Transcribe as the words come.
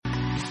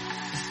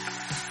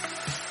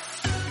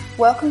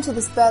Welcome to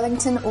this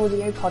Burlington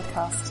audio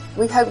podcast.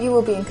 We hope you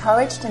will be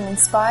encouraged and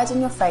inspired in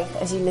your faith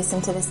as you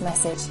listen to this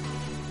message.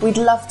 We'd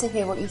love to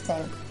hear what you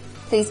think.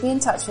 Please be in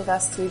touch with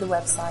us through the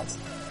website.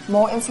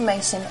 More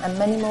information and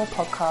many more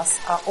podcasts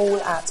are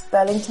all at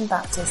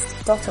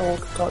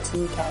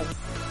burlingtonbaptist.org.uk.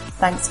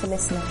 Thanks for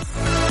listening.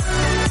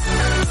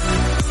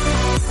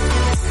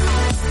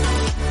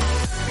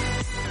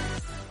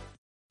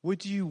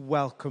 Would you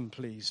welcome,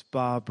 please,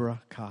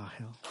 Barbara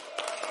Cahill?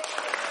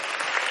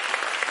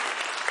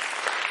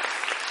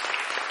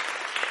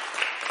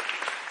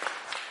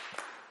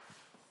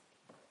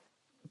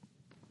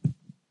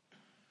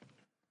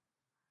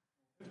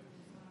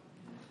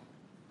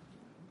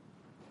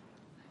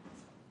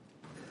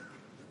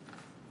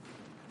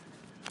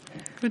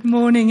 Good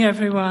morning,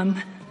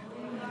 everyone.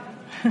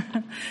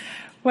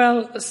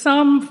 Well,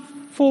 Psalm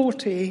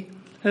 40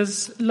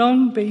 has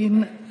long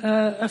been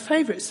a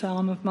favourite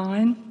psalm of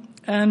mine,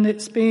 and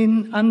it's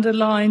been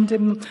underlined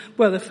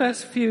the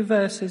first few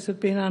verses have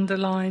been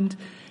underlined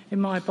in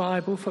my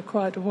Bible for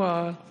quite a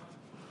while.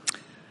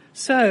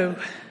 So,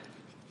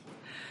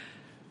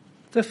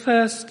 the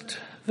first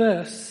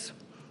verse.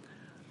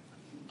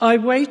 I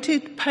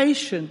waited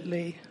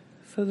patiently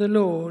for the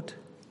Lord.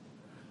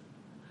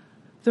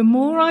 The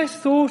more I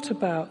thought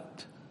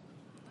about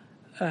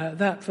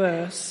that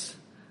verse,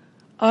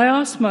 I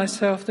asked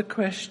myself the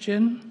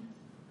question,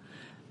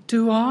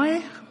 do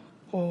I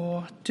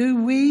or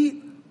do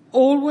we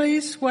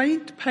always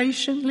wait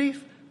patiently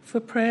for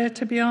prayer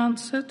to be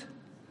answered?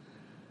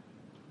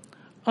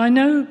 I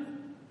know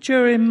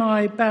during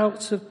my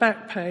bouts of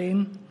back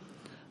pain,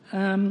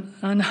 and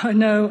I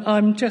know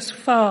I'm just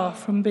far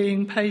from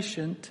being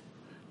patient,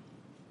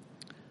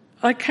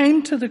 I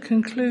came to the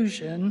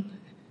conclusion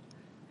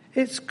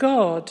it's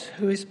God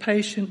who is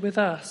patient with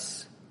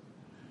us.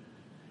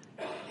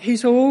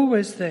 He's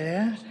always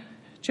there,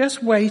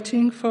 just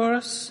waiting for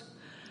us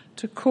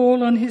to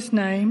call on his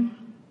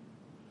name,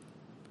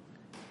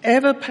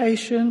 ever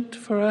patient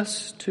for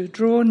us to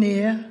draw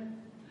near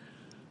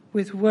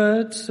with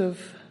words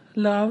of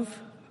love,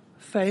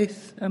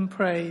 faith and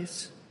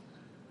praise.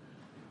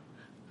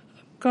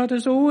 God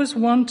has always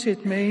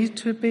wanted me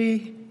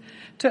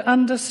to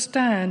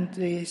understand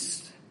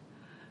these,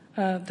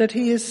 that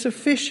he is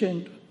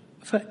sufficient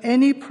for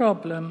any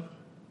problem.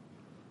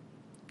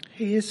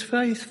 He is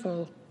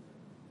faithful,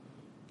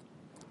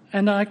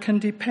 and I can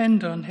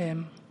depend on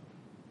him.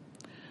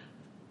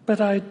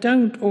 But I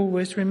don't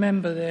always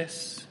remember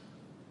this.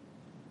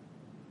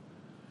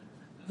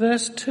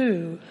 Verse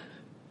 2,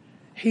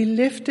 he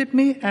lifted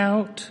me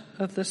out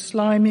of the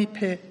slimy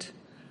pit,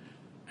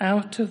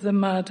 out of the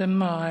mud and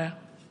mire.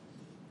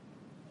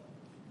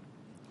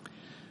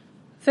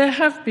 There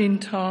have been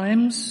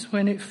times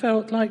when it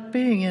felt like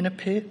being in a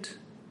pit,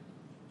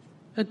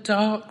 a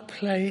dark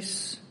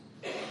place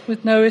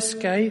with no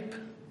escape,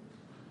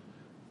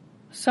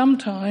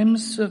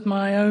 sometimes of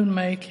my own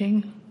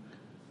making,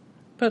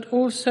 but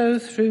also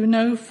through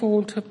no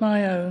fault of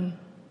my own,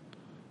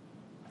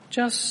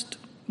 just,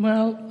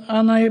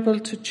 unable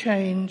to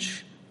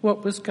change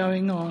what was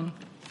going on.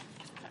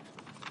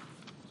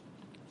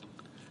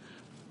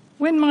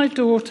 When my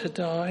daughter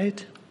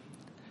died,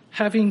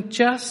 having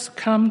just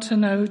come to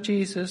know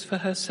Jesus for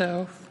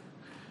herself,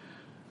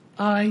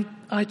 I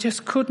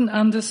just couldn't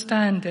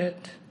understand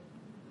it.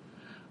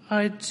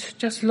 I'd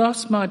just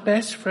lost my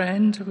best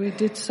friend. We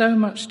did so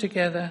much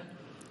together,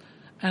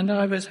 and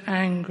I was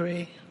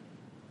angry.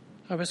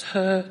 I was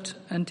hurt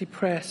and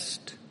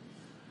depressed.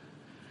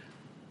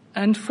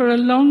 And for a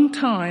long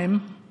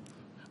time,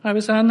 I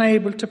was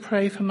unable to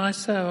pray for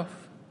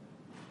myself.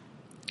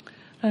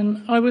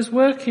 And I was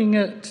working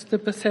at the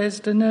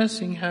Bethesda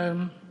nursing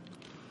home,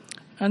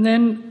 and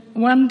then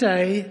one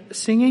day,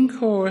 singing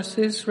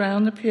choruses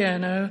round the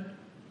piano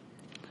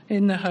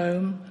in the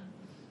home,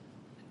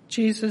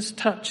 Jesus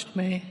touched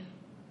me,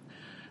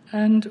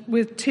 and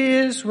with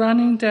tears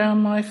running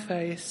down my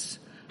face,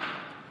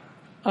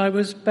 I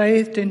was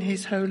bathed in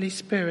his Holy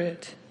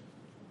Spirit.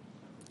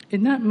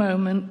 In that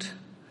moment,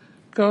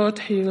 God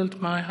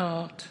healed my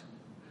heart.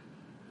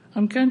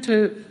 I'm going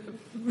to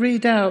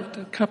read out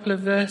a couple of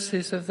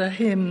verses of the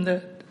hymn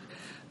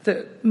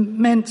that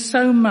meant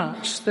so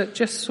much, that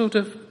just sort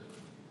of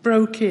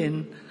broke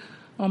in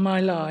on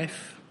my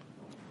life.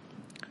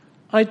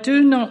 I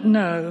do not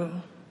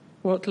know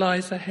what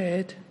lies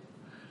ahead,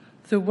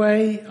 the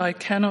way I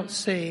cannot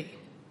see,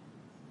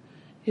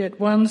 yet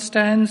one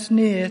stands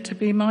near to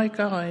be my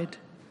guide.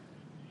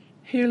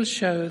 He'll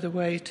show the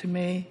way to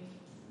me.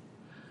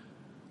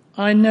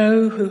 I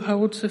know who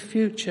holds the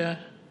future,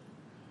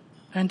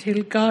 and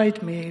he'll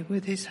guide me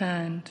with his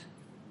hand.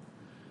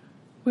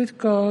 With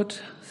God,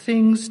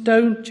 things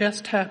don't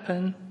just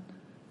happen.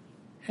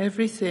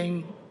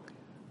 Everything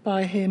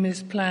by him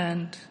is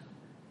planned.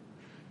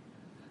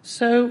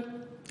 So,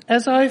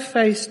 as I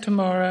face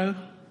tomorrow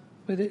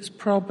with its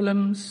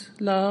problems,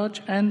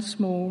 large and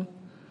small,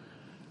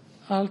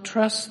 I'll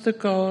trust the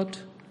God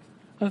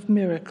of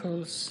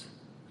miracles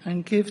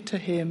and give to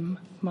him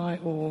my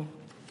all.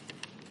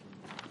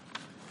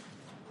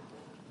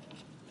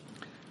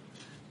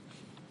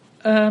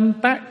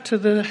 back to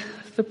the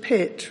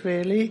pit,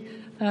 really,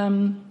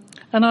 and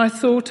I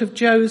thought of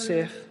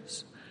Joseph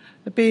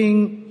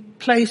being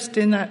placed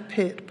in that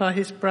pit by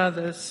his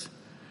brothers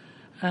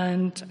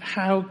and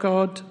how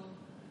God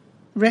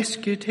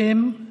rescued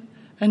him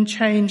and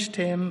changed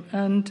him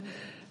and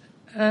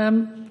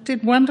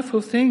did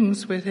wonderful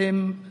things with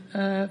him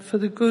for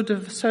the good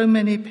of so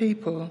many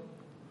people.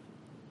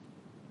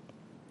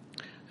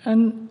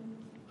 And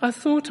I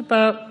thought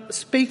about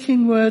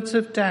speaking words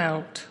of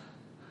doubt.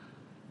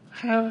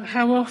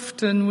 How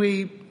often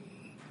we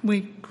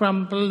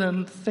grumble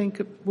and think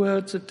of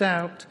words of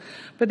doubt,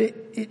 but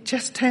it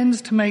just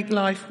tends to make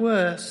life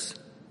worse.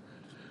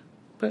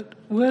 But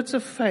words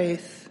of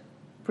faith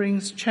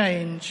brings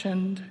change,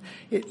 and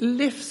it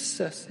lifts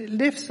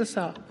us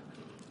up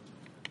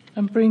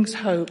and brings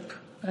hope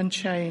and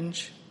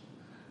change.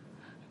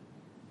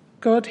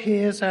 God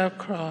hears our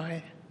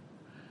cry.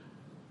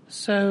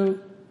 So,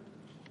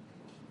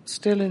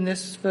 still in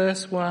this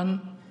verse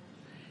 1,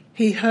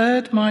 he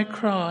heard my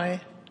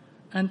cry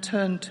and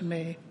turned to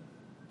me.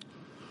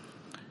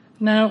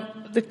 Now,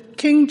 the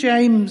King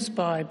James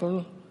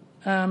Bible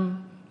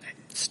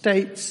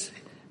states,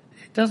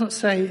 it doesn't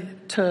say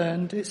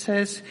turned, it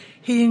says,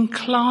 he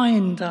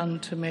inclined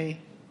unto me.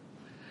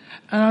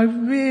 And I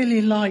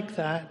really like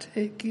that.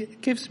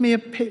 It gives me a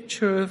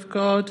picture of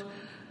God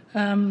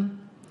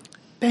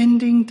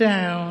bending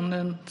down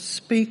and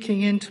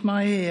speaking into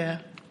my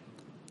ear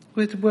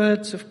with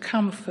words of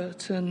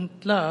comfort and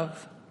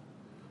love.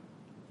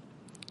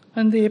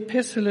 And the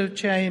Epistle of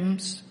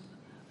James,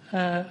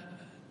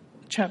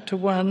 chapter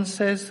 1,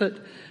 says that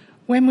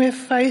when we're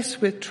faced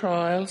with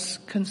trials,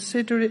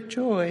 consider it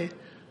joy.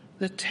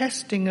 The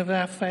testing of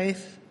our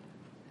faith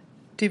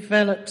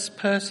develops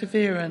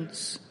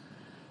perseverance,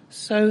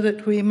 so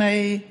that we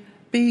may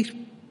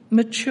be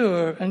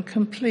mature and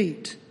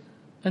complete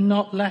and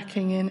not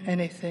lacking in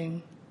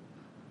anything.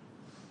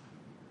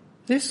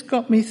 This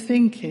got me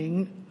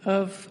thinking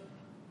of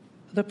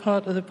the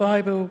part of the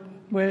Bible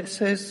where it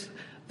says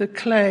the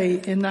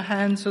clay in the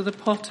hands of the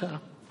potter.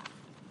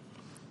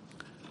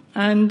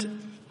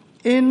 And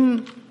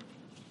in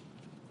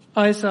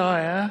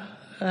Isaiah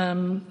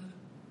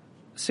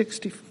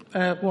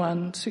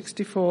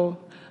 64,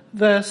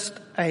 verse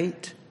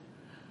 8,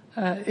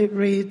 it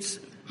reads,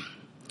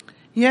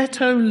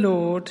 "Yet, O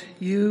Lord,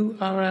 you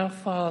are our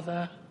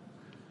Father.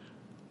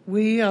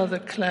 We are the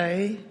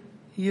clay,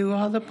 you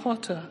are the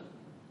potter.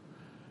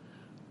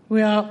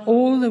 We are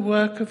all the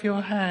work of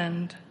your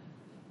hand.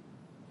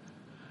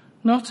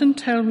 Not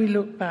until we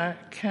look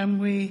back can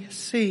we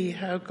see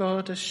how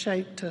God has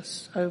shaped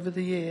us over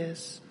the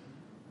years."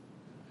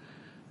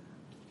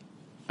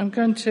 I'm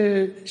going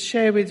to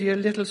share with you a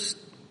little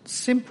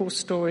simple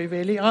story,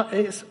 really.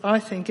 I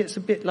think it's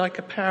a bit like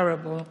a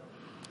parable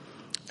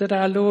that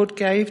our Lord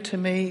gave to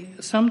me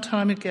some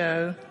time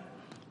ago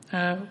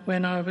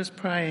when I was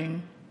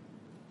praying.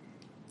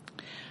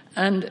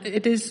 And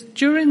it is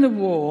during the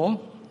war,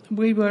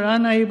 we were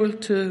unable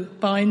to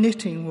buy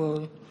knitting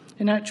wool.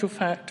 In actual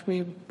fact,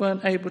 we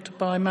weren't able to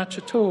buy much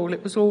at all.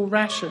 It was all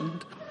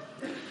rationed.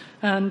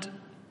 And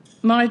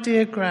my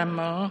dear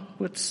grandma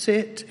would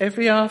sit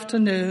every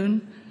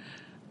afternoon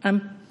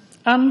and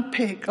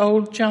unpick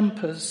old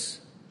jumpers,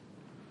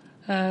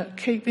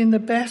 keeping the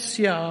best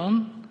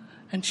yarn,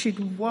 and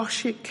she'd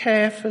wash it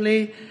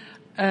carefully.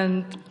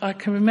 And I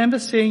can remember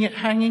seeing it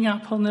hanging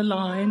up on the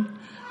line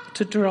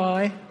to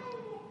dry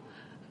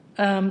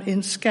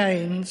in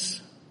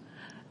skeins.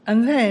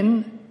 And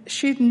then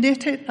she'd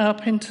knit it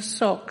up into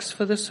socks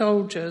for the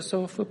soldiers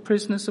or for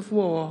prisoners of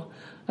war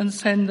and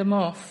send them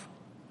off.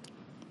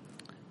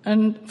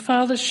 And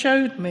Father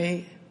showed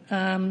me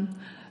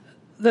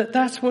that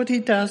that's what he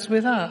does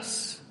with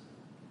us.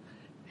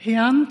 He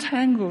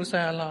untangles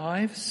our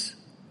lives,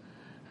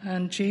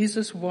 and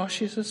Jesus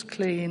washes us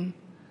clean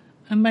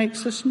and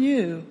makes us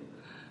new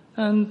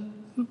and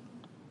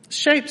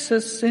shapes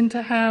us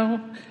into how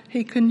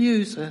he can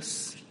use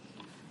us.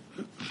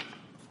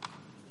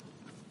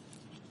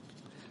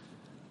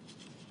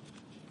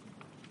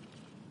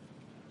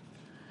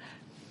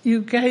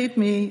 You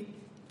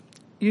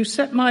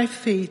set my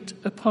feet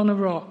upon a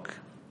rock,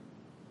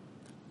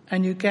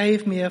 and you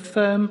gave me a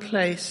firm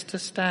place to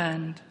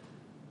stand.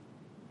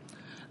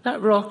 That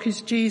rock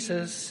is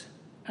Jesus,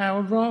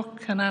 our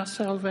rock and our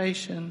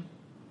salvation.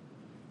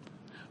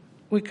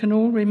 We can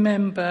all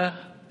remember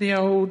the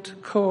old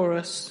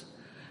chorus,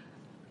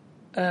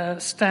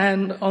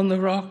 stand on the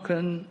rock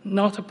and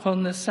not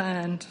upon the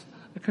sand.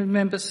 I can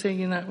remember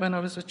singing that when I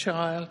was a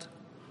child.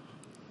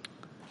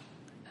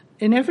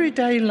 In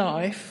everyday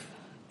life,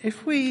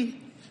 if we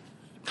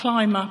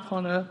climb up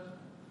on a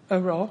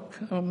rock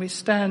and we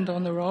stand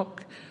on the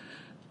rock,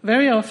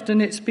 very often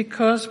it's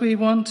because we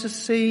want to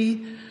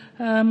see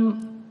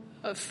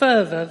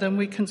further than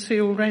we can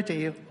see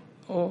already,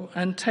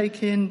 and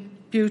take in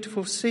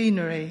beautiful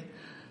scenery,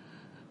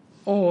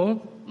 or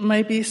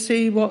on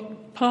see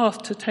what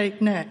path to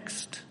take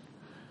next.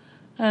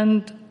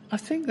 And I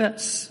think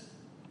that's,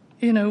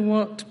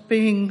 what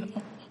being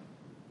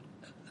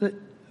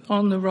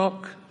on the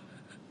rock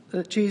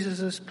that Jesus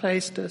has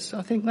placed us.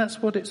 I think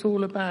that's what it's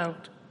all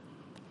about.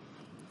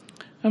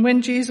 And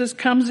when Jesus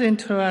comes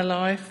into our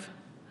life,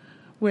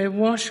 we're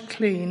washed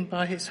clean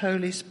by his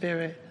Holy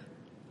Spirit.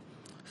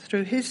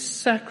 Through his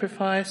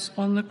sacrifice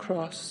on the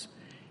cross,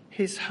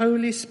 his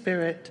Holy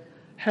Spirit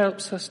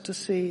helps us to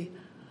see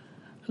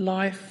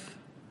life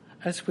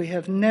as we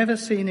have never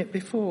seen it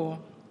before.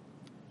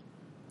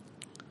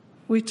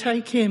 We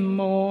take in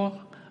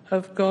more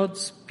of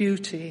God's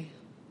beauty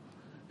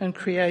and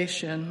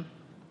creation.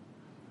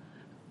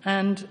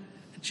 And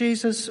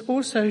Jesus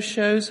also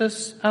shows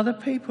us other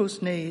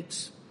people's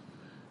needs,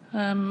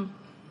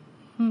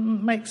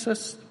 makes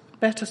us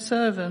better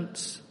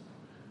servants.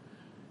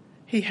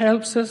 He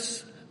helps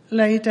us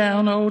lay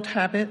down old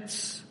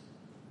habits.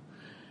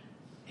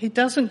 He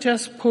doesn't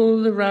just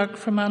pull the rug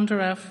from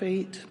under our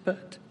feet,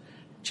 but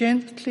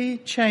gently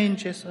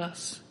changes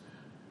us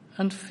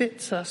and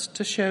fits us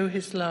to show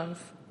his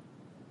love.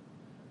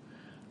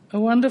 A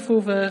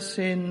wonderful verse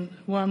in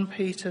 1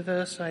 Peter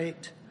verse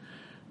 8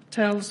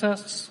 tells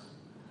us,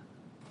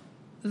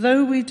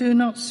 though we do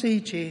not see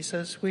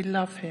Jesus, we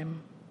love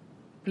him,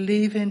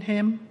 believe in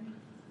him,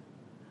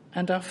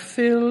 and are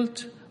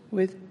filled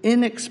with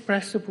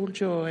inexpressible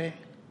joy.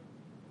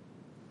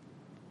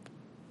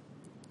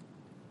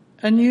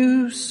 A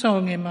new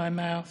song in my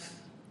mouth,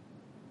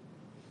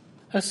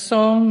 a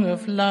song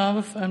of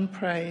love and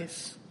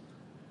praise,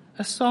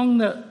 a song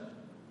that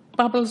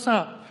bubbles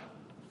up.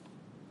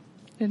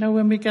 You know,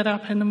 when we get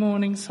up in the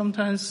morning,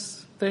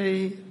 sometimes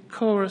the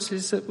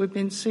choruses that we've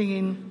been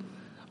singing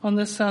on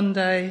the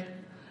Sunday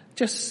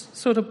just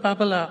sort of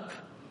bubble up,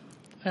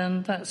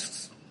 and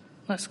that's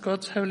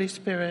God's Holy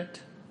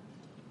Spirit.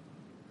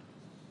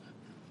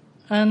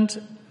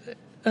 And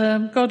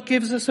God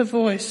gives us a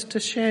voice to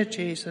share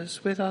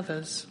Jesus with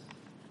others.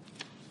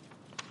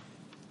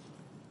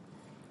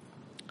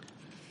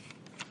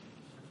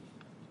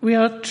 We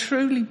are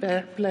truly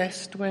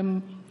blessed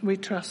when we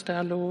trust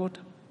our Lord.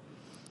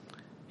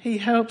 He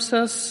helps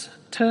us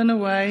turn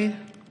away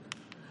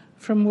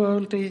from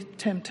worldly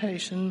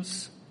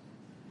temptations.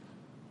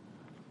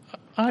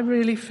 I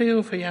really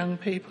feel for young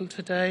people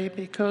today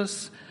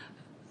because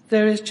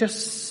there is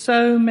just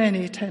so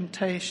many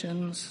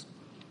temptations.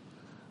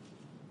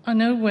 I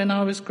know when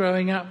I was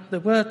growing up there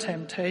were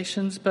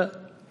temptations,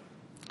 but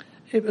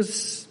it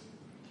was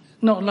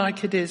not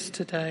like it is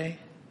today.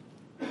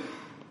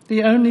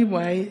 The only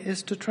way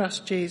is to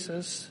trust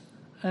Jesus,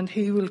 and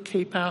he will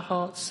keep our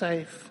hearts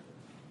safe.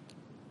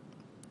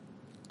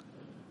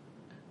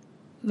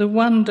 The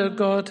wonder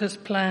God has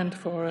planned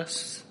for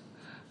us,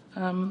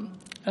 and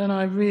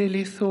I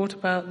really thought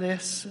about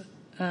this,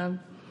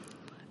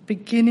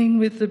 beginning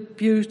with the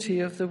beauty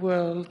of the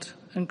world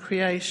and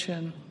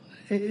creation.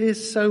 It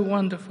is so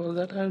wonderful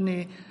that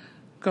only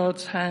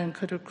God's hand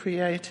could have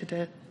created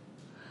it.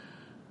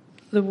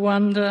 The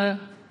wonder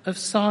of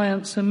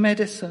science and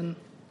medicine.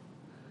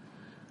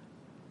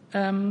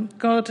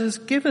 God has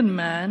given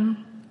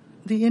man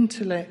the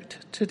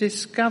intellect to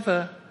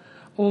discover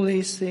all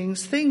these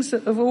things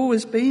that have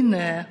always been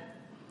there,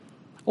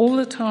 all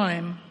the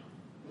time,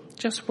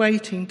 just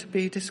waiting to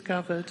be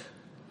discovered.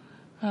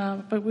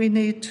 But we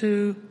need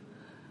to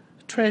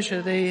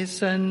treasure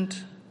these and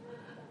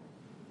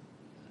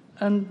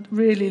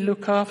really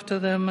look after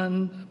them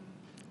and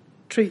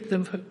treat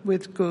them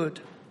with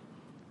good.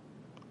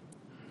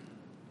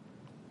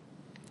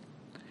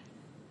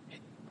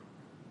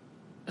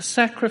 A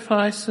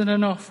sacrifice and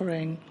an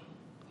offering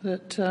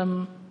that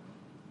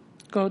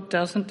God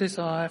doesn't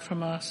desire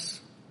from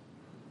us,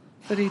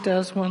 but he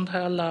does want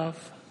our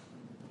love.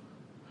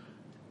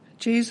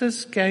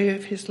 Jesus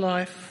gave his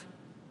life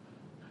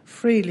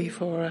freely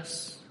for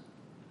us.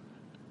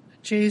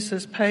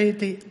 Jesus paid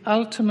the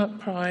ultimate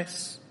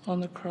price on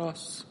the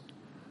cross,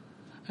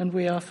 and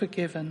we are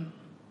forgiven.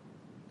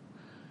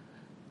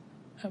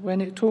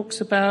 When it talks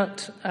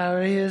about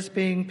our ears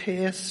being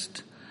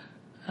pierced,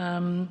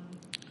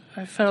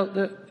 I felt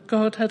that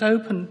God had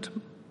opened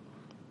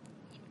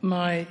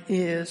my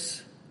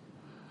ears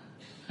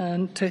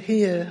and to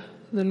hear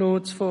the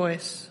Lord's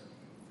voice.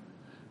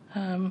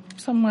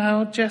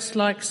 Somehow, just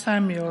like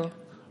Samuel,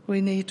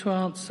 we need to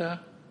answer,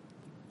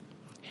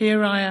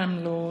 "Here I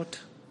am, Lord,"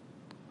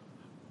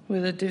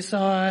 with a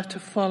desire to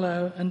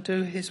follow and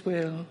do his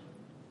will.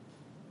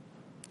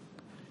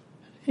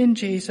 In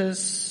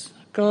Jesus,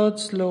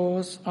 God's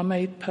laws are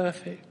made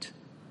perfect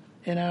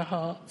in our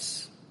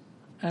hearts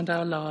and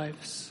our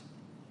lives.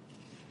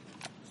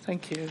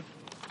 Thank you.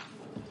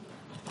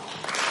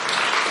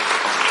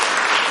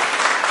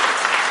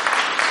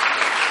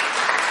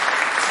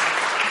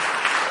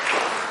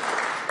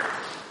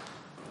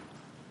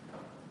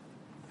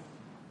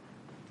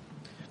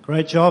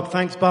 Great job.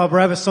 Thanks,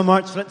 Barbara, ever so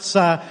much. Let's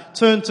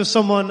turn to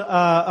someone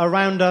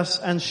around us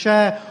and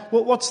share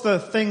what's the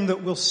thing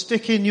that will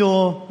stick in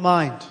your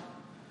mind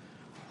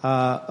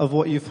of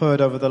what you've heard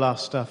over the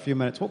last few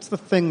minutes. What's the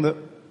thing that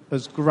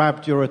has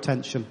grabbed your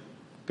attention?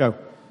 Go.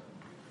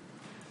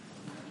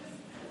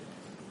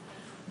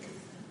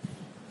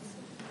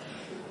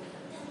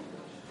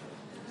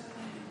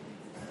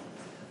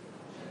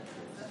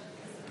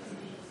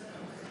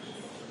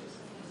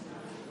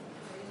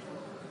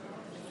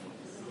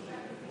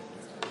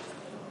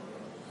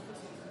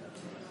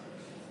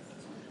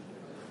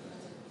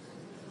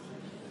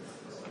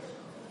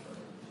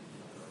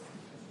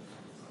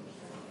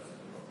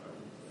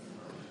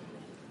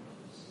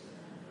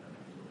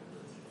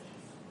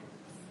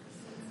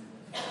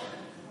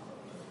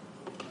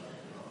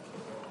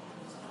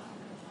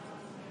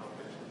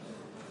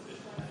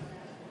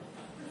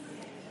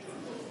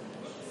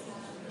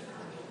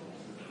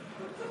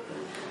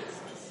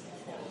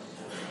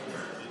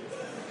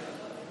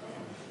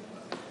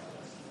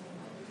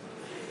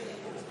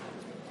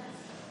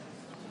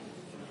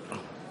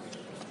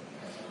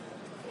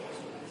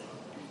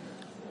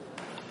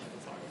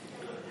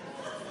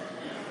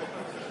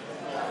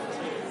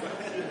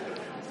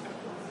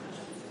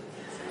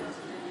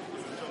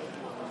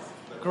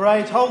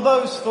 Great. Hold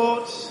those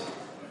thoughts.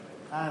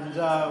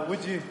 And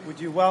would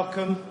you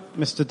welcome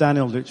Mr.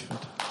 Daniel Luchford?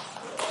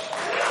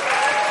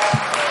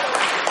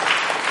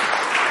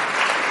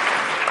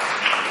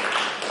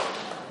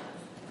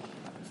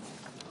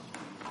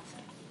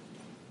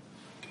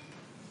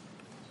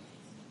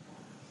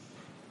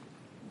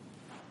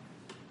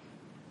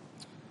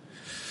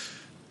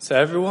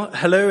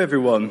 Hello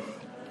everyone.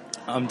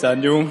 I'm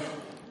Daniel,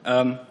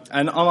 and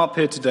I'm up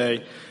here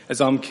today as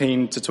I'm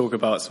keen to talk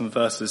about some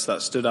verses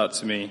that stood out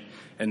to me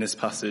in this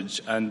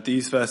passage, and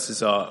these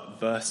verses are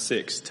verse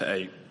 6 to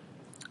 8.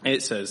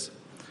 It says,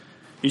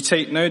 "You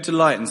take no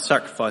delight in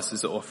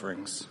sacrifices or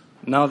offerings.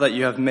 Now that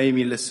you have made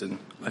me listen,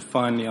 I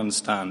finally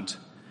understand.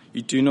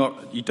 You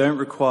don't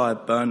require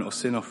burnt or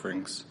sin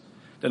offerings."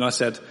 Then I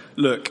said,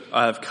 "Look,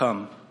 I have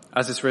come,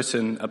 as is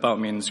written about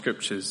me in the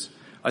scriptures.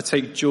 I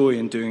take joy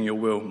in doing your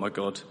will, my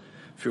God,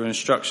 for your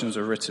instructions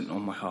are written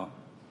on my heart."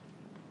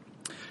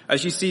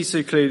 As you see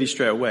so clearly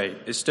straight away,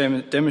 it's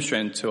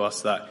demonstrating to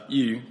us that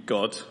you,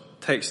 God,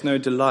 takes no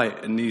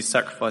delight in these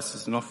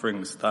sacrifices and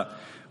offerings that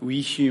we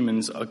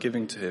humans are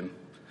giving to him.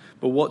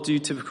 But what do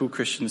typical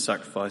Christian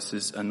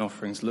sacrifices and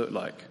offerings look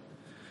like?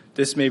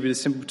 This may be the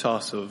simple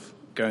task of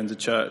going to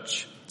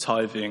church,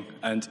 tithing,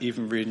 and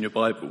even reading your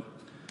Bible.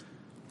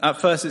 At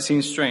first it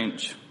seems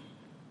strange.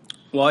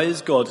 Why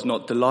is God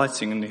not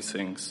delighting in these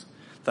things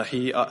that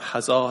he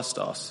has asked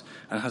us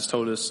and has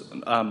told us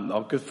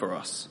are good for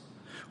us?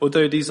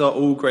 Although these are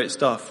all great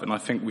stuff, and I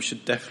think we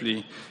should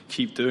definitely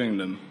keep doing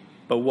them.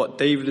 But what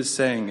David is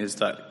saying is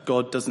that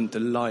God doesn't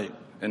delight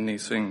in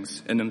these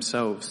things in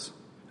themselves.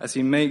 As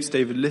he makes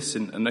David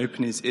listen and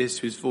open his ears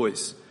to his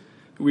voice,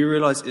 we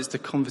realize it's the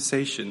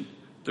conversation,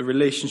 the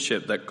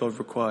relationship that God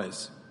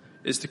requires.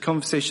 It's the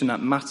conversation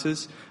that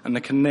matters and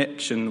the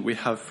connection we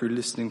have through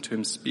listening to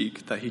him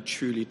speak that he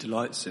truly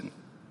delights in.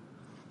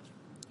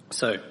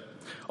 So,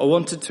 I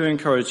wanted to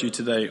encourage you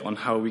today on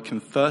how we can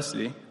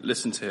firstly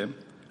listen to him,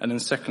 and then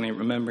secondly,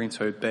 remembering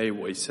to obey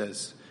what he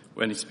says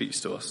when he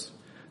speaks to us.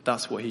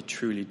 That's what he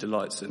truly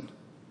delights in.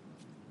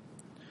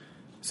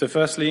 So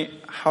firstly,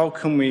 how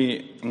can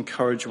we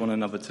encourage one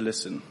another to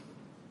listen?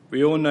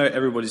 We all know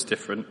everybody's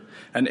different,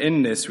 and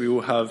in this we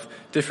all have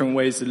different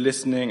ways of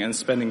listening and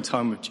spending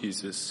time with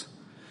Jesus.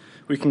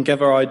 We can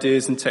gather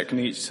ideas and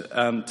techniques,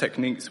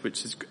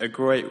 which is a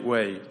great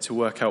way to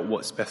work out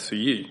what's best for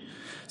you.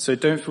 So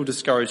don't feel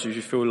discouraged if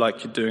you feel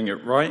like you're doing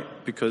it right,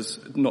 because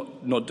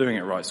not doing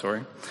it right,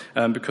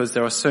 because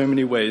there are so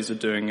many ways of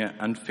doing it,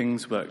 and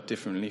things work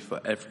differently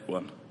for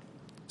everyone.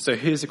 So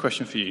here's a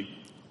question for you: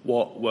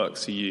 what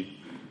works for you?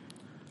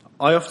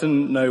 I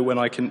often know when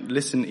I can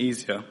listen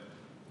easier.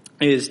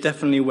 It is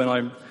definitely when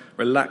I'm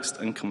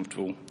relaxed and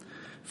comfortable,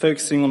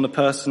 focusing on the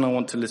person I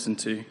want to listen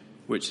to,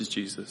 which is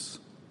Jesus.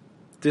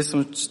 This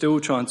I'm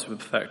still trying to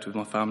perfect with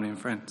my family and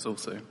friends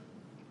also.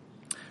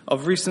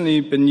 I've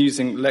recently been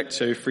using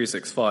Lectio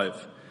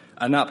 365,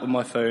 an app on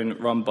my phone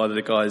run by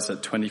the guys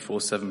at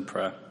 24/7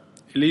 Prayer.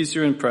 It leads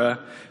you in prayer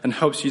and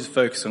helps you to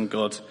focus on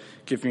God,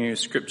 giving you a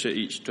scripture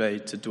each day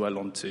to dwell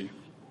on to.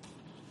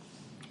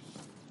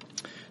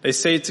 They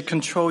say to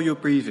control your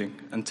breathing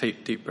and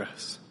take deep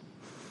breaths.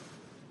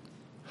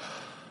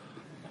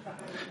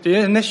 The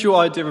initial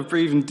idea of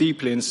breathing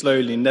deeply and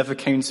slowly never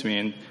came to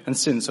me, and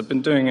since I've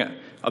been doing it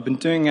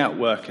at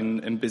work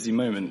in busy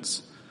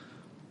moments.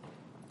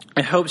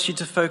 It helps you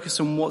to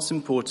focus on what's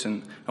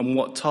important and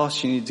what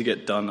tasks you need to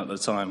get done at the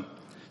time.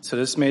 So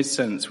this made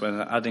sense when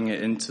adding it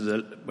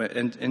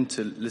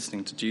into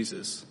listening to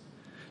Jesus.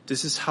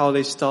 This is how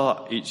they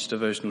start each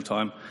devotional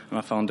time, and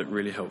I found it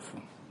really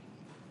helpful.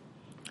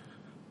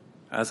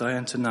 As I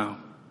enter now,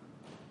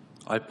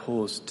 I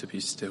pause to be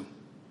still,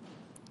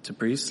 to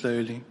breathe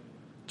slowly,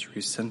 to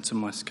recenter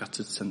my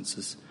scattered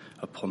senses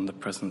upon the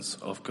presence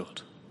of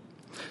God.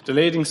 The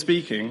lady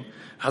speaking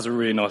has a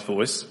really nice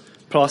voice,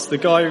 plus the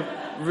guy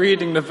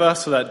reading the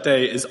verse for that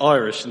day is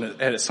Irish, and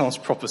it sounds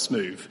proper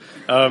smooth.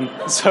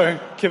 So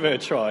give it a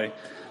try.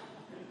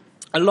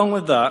 Along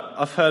with that,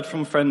 I've heard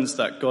from friends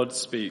that God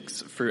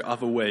speaks through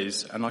other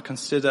ways, and I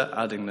consider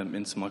adding them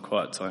into my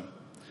quiet time.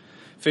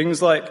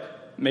 Things like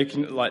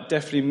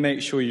definitely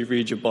make sure you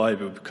read your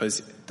Bible,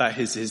 because that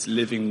is his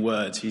living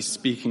word. He's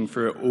speaking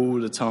through it all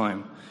the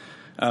time.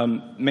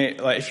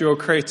 If you're a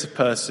creative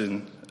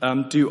person,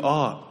 do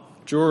art,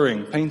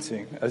 drawing,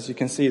 painting, as you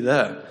can see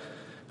there.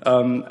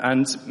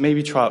 And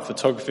maybe try out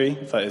photography,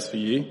 if that is for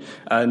you.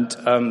 And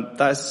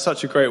that is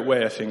such a great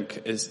way, I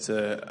think, is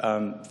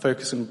to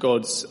focus on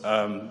God's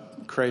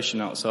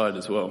creation outside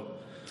as well.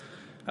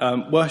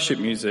 Worship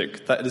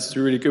music, that is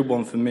a really good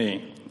one for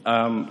me.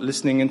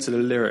 Listening into the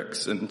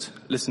lyrics and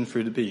listen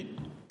through the beat.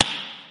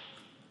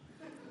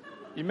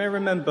 You may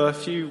remember a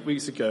few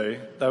weeks ago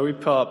that we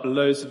put up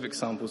loads of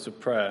examples of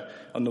prayer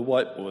on the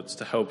whiteboards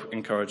to help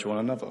encourage one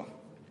another.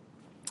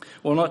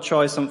 Why not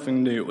try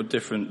something new or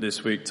different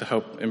this week to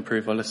help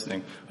improve our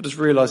listening? I just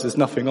realised there's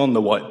nothing on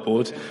the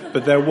whiteboard,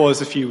 but there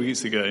was a few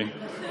weeks ago.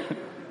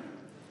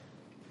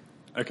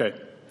 Okay,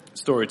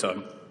 story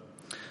time.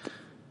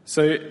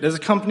 So there's a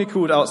company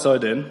called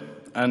Outside In,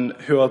 and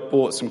who I've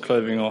bought some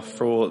clothing off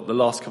for the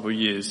last couple of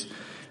years.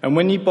 And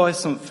when you buy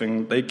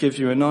something, they give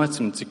you an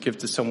item to give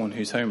to someone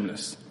who's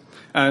homeless.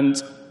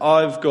 And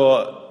I've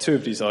got 2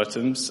 of these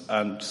items,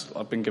 and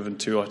I've been given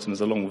 2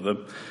 items along with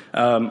them.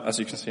 As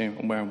you can see,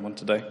 I'm wearing one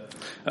today.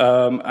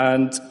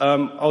 I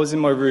was in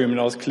my room and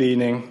I was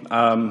cleaning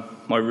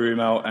my room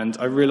out, and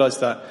I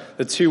realised that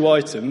the 2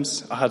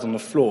 items I had on the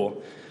floor,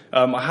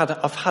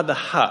 I've had the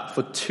hat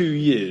for 2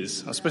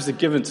 years. I was supposed to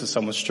give it to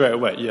someone straight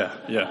away. And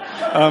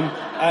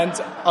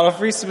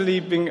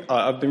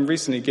I've been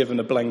recently given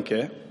a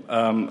blanket,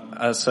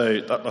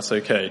 so that's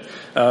okay.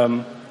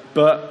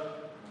 But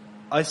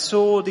I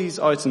saw these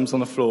items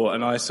on the floor,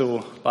 and I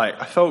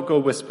felt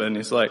God whisper, and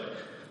He's like,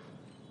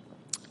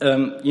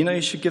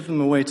 you should give them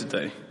away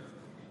today.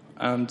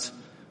 And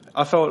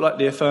I felt like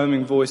the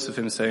affirming voice of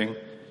Him saying,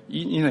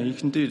 you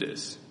can do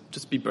this.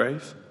 Just be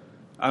brave.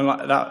 And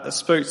that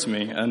spoke to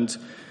me. And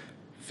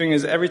the thing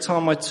is, every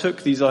time I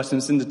took these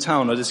items into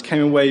town, I just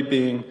came away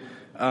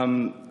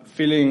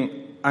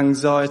feeling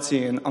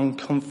anxiety and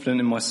unconfident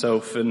in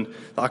myself, and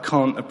that I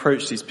can't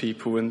approach these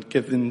people and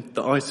give them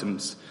the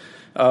items.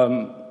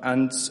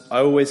 And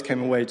I always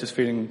came away just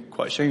feeling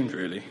quite ashamed,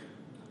 really.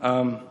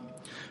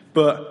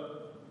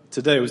 But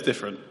today was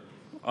different.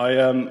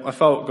 I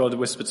felt God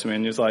whisper to me,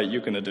 and He was like,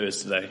 "You're going to do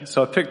this today."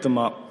 So I picked them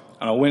up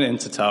and I went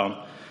into town,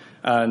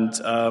 and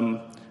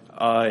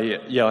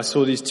I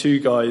saw these 2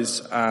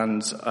 guys,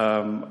 and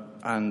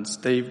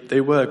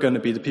they were going to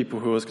be the people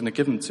who I was going to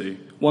give them to.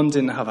 One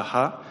didn't have a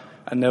hat,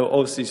 and they were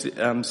obviously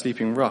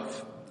sleeping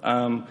rough.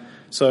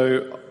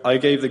 So I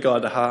gave the guy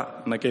the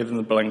hat, and I gave him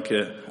the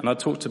blanket, and I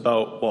talked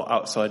about what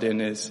outside in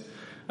is.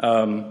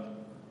 And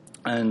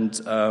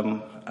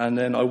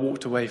then I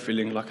walked away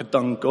feeling like I'd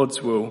done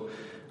God's will,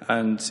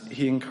 and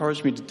He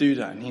encouraged me to do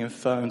that, and He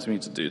affirmed me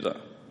to do that.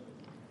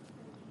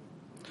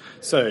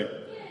 So,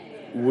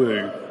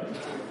 woo.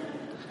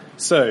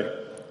 So,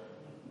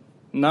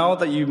 now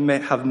that you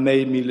have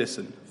made me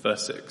listen,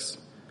 verse 6,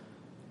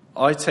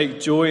 I take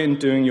joy in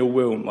doing your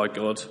will, my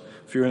God,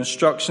 for your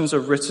instructions are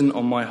written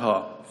on my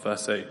heart,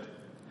 verse 8.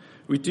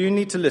 We do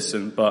need to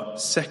listen,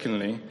 but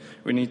secondly,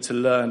 we need to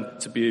learn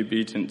to be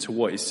obedient to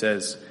what He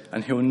says,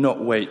 and He will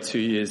not wait 2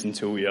 years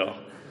until we are.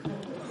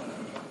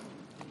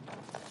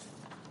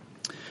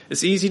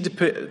 It's easy to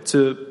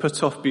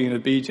put off being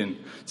obedient,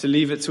 to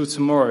leave it till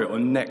tomorrow or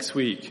next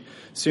week.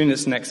 Soon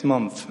it's next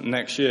month,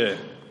 next year.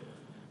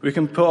 We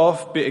can put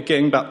off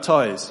getting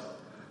baptized.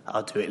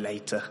 I'll do it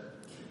later.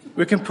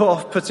 We can put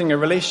off putting a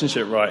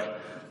relationship right.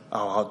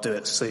 Oh, I'll do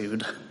it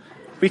soon.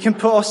 We can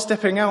put off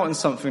stepping out in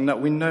something that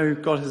we know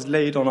God has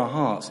laid on our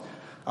hearts.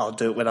 I'll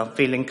do it when I'm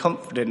feeling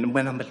confident and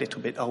when I'm a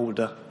little bit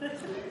older.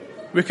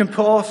 We can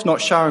put off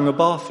not showering or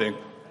bathing.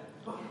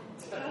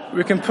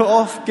 We can put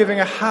off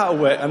giving a hat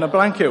away and a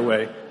blanket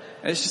away.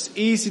 And it's just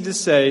easy to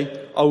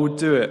say, I will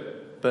do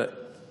it,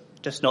 but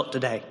just not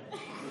today.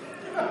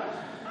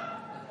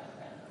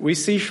 We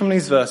see from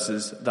these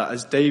verses that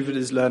as David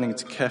is learning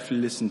to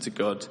carefully listen to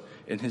God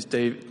in his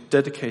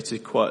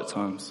dedicated quiet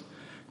times,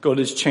 God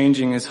is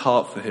changing his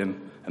heart for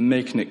him and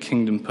making it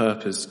kingdom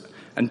purpose.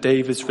 And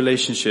David's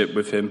relationship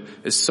with him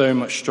is so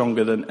much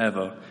stronger than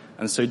ever.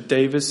 And so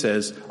David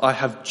says, I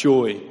have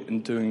joy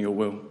in doing your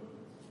will.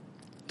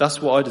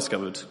 That's what I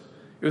discovered.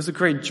 It was a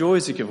great joy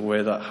to give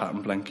away that hat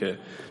and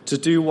blanket, to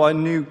do what I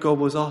knew God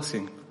was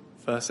asking.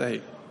 Verse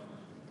 8.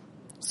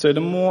 So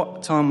the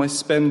more time I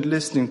spend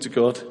listening to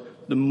God,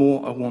 the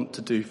more I want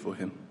to do for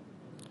him.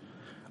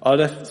 Are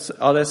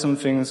there some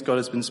things God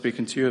has been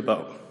speaking to you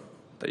about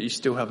that you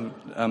still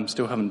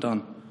haven't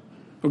done?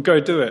 Well, go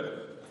do it.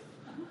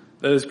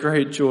 There's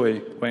great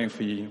joy waiting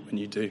for you when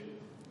you do.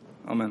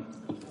 Amen.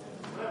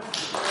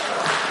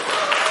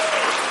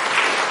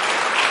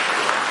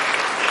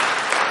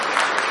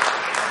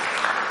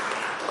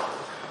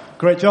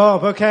 Great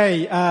job.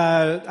 Okay,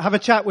 have a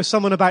chat with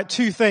someone about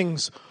 2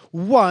 things.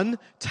 1,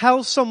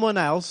 tell someone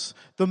else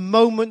the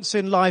moments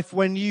in life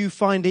when you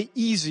find it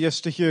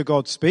easiest to hear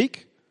God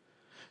speak.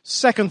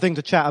 2nd thing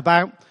to chat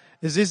about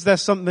is there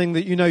something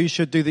that you know you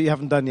should do that you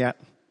haven't done yet?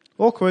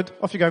 Awkward.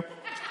 Off you go.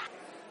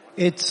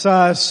 It's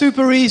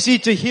super easy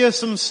to hear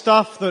some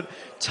stuff that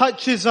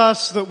touches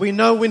us, that we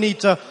know we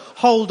need to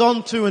hold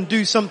on to and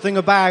do something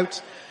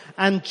about.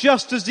 And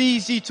just as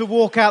easy to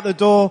walk out the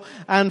door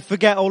and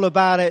forget all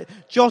about it.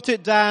 Jot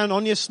it down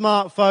on your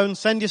smartphone,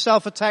 send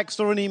yourself a text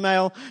or an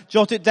email,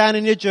 jot it down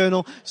in your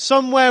journal,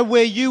 somewhere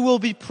where you will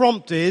be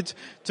prompted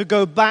to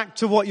go back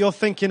to what you're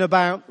thinking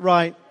about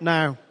right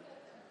now.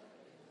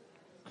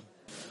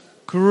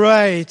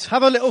 Great.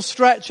 Have a little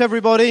stretch,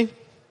 everybody.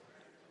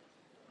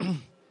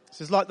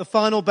 This is like the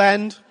final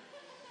bend.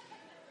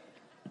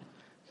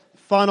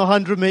 Final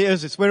 100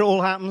 meters. It's where it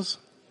all happens.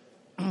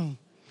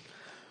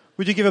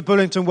 Would you give a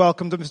Bullington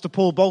welcome to Mr.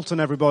 Paul Bolton,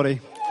 everybody?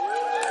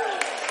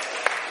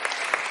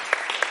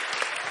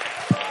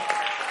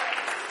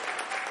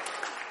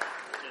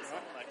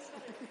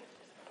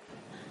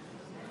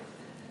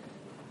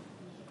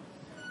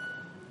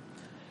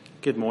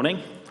 Good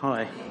morning.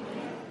 Hi.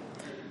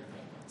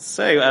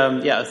 So,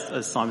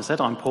 as Simon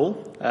said, I'm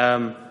Paul.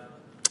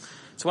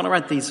 So when I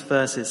read these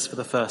verses for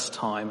the first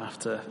time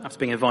after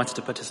being invited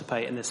to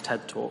participate in this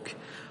TED Talk,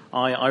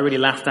 I really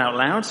laughed out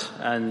loud,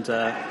 and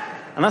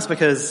that's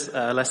because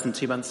less than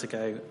 2 months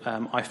ago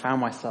I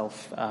found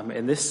myself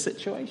in this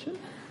situation.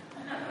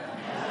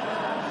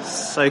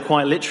 So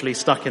quite literally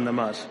stuck in the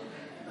mud.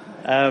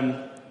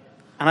 And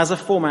as a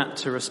format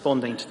to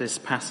responding to this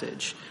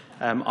passage,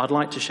 I'd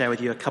like to share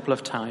with you a couple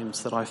of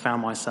times that I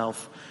found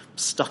myself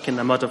stuck in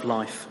the mud of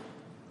life.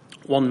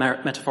 One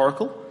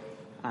metaphorical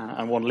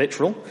and one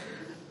literal.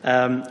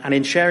 And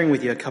in sharing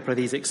with you a couple of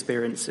these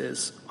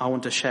experiences, I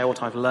want to share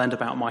what I've learned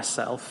about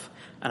myself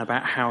and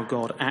about how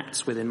God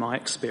acts within my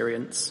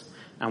experience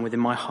and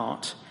within my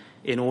heart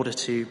in order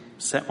to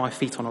set my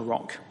feet on a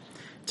rock,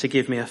 to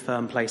give me a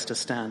firm place to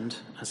stand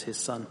as his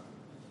son.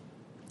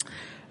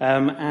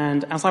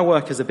 And as I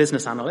work as a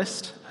business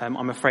analyst,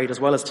 I'm afraid as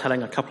well as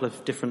telling a couple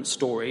of different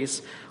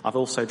stories, I've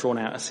also drawn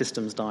out a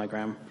systems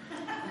diagram,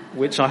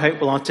 which I hope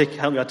will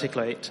help me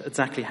articulate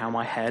exactly how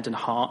my head and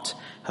heart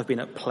have been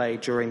at play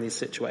during these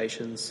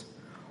situations,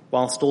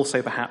 whilst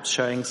also perhaps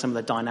showing some of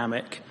the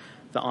dynamic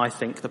that I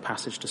think the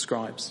passage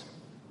describes.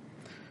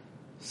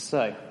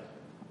 So,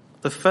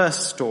 the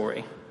first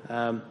story,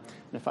 in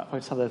fact, I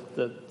just have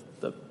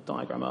the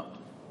diagram up.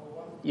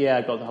 Yeah,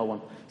 I got the whole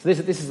one. So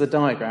this is the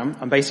diagram,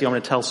 and basically I'm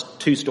going to tell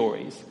two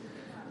stories.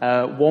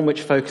 One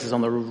which focuses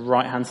on the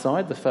right-hand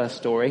side, the first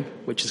story,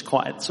 which is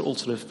quite all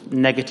sort of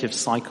negative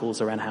cycles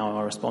around how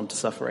I respond to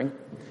suffering.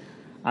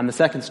 And the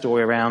second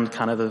story around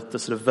kind of the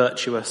sort of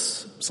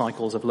virtuous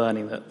cycles of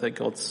learning that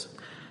God's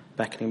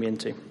beckoning me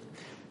into.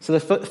 So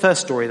the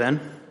first story then,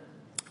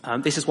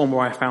 this is one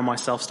where I found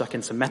myself stuck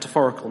in some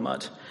metaphorical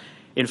mud.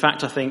 In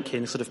fact, I think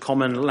in sort of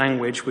common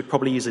language, we'd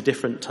probably use a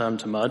different term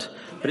to mud,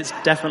 but it's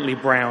definitely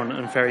brown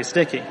and very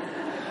sticky.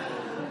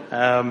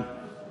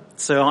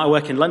 So I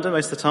work in London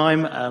most of the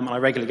time, and I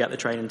regularly get the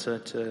train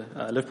into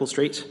Liverpool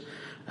Street,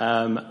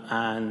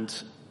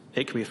 and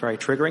it can be very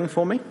triggering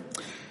for me.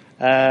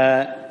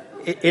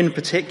 In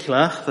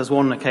particular, there's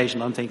one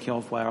occasion I'm thinking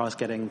of where I was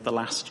getting the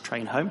last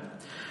train home.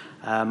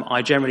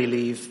 I generally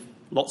leave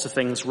lots of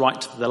things right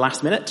to the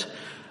last minute,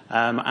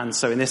 and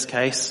so in this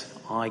case,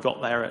 I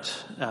got there at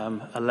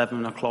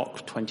 11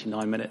 o'clock,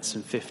 29 minutes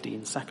and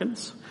 15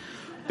 seconds.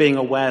 Being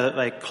aware that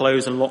they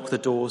close and lock the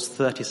doors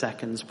 30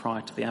 seconds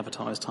prior to the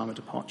advertised time of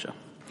departure.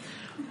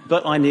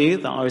 But I knew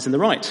that I was in the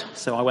right,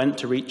 so I went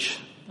to reach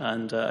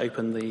and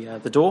open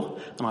the door,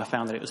 and I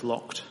found that it was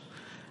locked.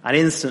 And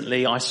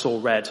instantly I saw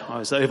red. I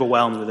was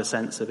overwhelmed with a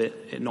sense of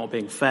it not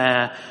being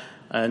fair,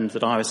 and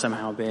that I was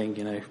somehow being,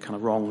 kind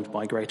of wronged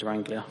by Greater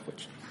Anglia,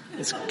 which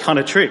is kind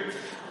of true.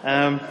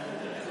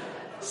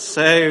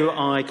 So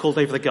I called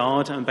over the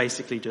guard and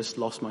basically just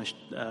lost my,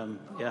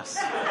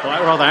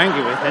 quite rather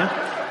angry with him.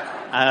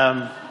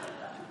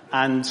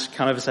 And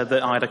kind of said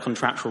that I had a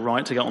contractual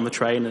right to get on the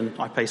train, and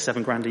I pay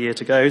 $7,000 a year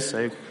to go,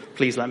 so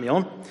please let me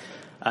on.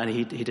 And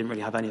he didn't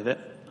really have any of it.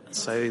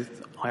 So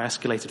I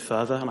escalated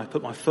further, and I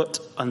put my foot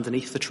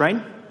underneath the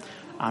train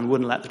and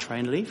wouldn't let the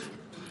train leave.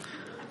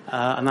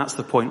 And that's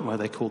the point where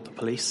they called the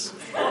police.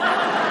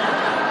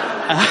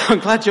 I'm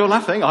glad you're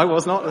laughing. I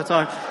was not at the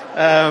time.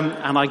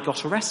 And I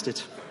got arrested.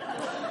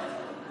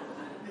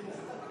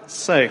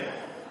 So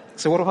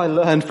what have I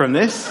learned from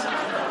this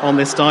on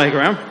this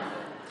diagram?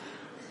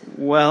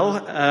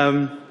 Well,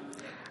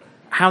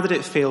 how did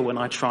it feel when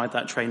I tried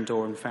that train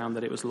door and found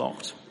that it was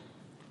locked?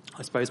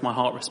 I suppose my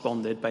heart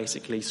responded,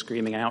 basically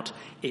screaming out,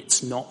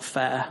 "It's not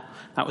fair."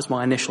 That was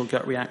my initial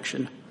gut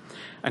reaction.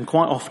 And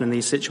quite often in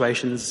these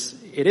situations,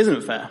 it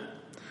isn't fair.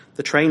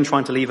 The train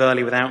trying to leave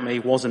early without me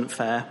wasn't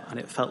fair, and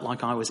it felt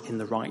like I was in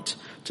the right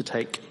to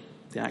take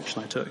the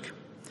action I took.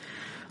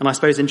 And I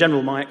suppose in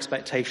general, my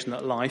expectation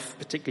that life,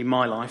 particularly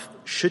my life,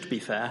 should be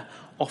fair,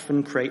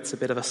 often creates a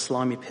bit of a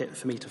slimy pit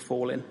for me to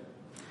fall in.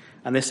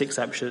 And this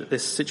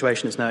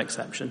situation is no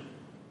exception.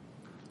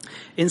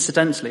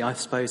 Incidentally, I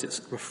suppose it's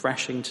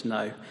refreshing to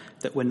know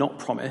that we're not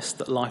promised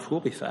that life will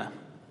be fair.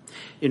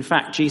 In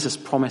fact, Jesus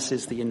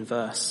promises the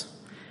inverse.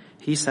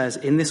 He says,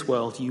 "In this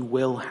world you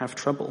will have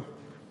trouble,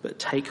 but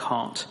take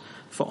heart,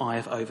 for I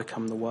have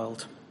overcome the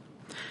world."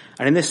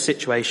 And in this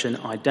situation,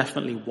 I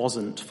definitely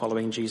wasn't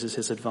following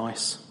Jesus'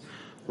 advice.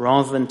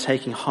 Rather than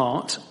taking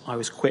heart, I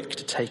was quick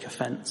to take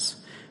offence,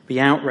 be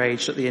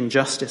outraged at the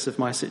injustice of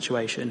my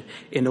situation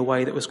in a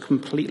way that was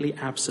completely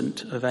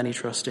absent of any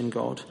trust in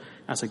God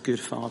as a good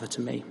father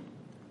to me.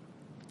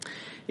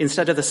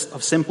 Instead of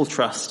simple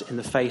trust in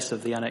the face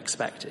of the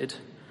unexpected,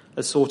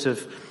 a sort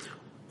of,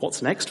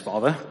 "What's next,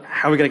 Father?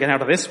 How are we going to get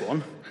out of this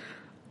one?"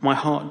 my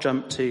heart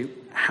jumped to,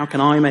 how can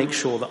I make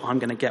sure that I'm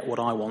going to get what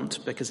I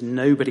want because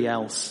nobody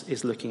else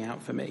is looking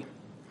out for me?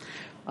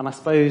 And I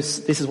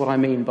suppose this is what I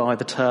mean by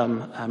the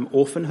term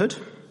orphanhood.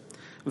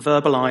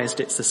 Verbalized,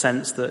 it's the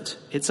sense that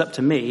it's up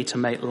to me to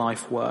make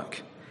life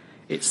work.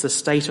 It's the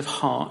state of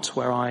heart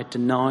where I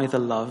deny the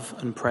love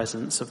and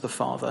presence of the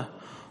Father,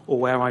 or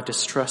where I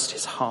distrust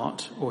his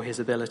heart or his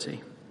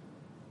ability.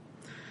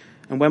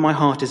 And when my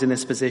heart is in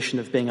this position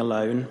of being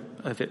alone,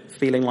 of it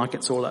feeling like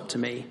it's all up to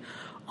me,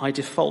 I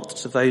default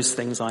to those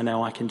things I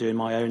know I can do in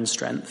my own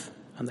strength,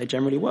 and they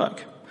generally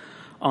work.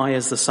 I,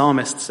 as the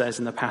psalmist says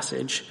in the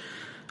passage,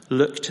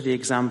 look to the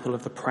example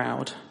of the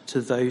proud,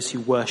 to those who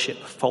worship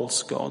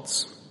false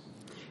gods.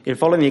 In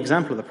following the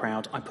example of the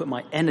proud, I put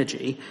my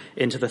energy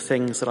into the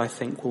things that I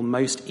think will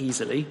most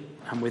easily,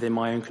 and within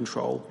my own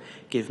control,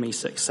 give me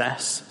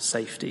success,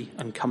 safety,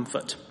 and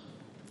comfort.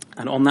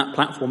 And on that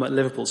platform at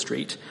Liverpool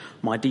Street,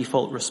 my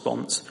default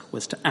response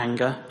was to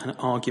anger and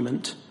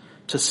argument,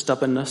 to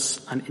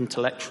stubbornness and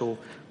intellectual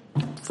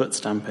foot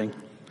stamping.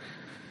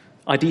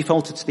 I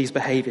defaulted to these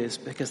behaviours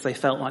because they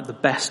felt like the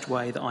best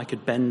way that I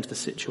could bend the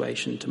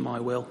situation to my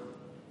will.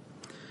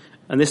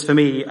 And this, for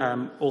me,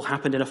 all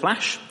happened in a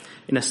flash,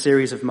 in a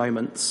series of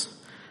moments.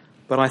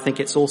 But I think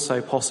it's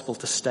also possible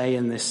to stay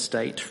in this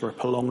state for a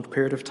prolonged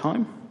period of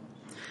time.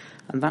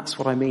 And that's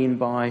what I mean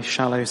by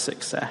shallow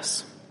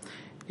success.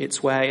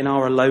 It's where in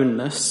our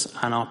aloneness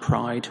and our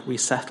pride we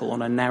settle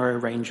on a narrow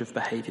range of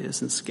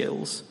behaviours and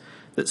skills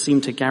that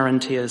seem to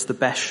guarantee us the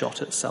best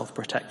shot at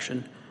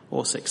self-protection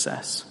or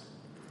success.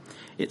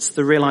 It's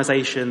the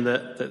realization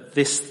that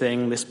this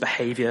thing, this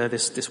behaviour,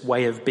 this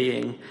way of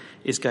being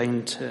is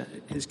going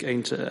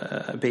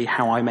to be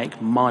how I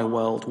make my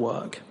world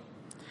work.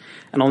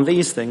 And on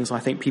these things, I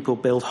think people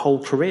build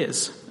whole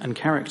careers and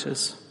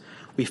characters.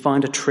 We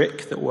find a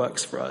trick that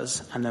works for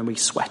us, and then we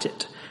sweat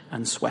it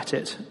and sweat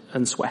it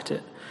and sweat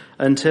it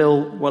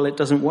until, well, it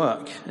doesn't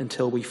work,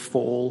 until we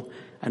fall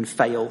and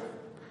fail,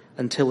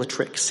 until the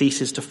trick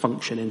ceases to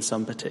function in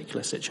some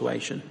particular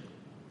situation.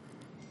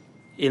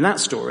 In that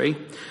story,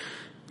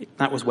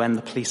 that was when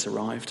the police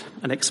arrived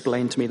and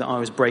explained to me that I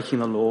was breaking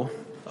the law,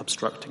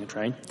 obstructing a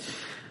train,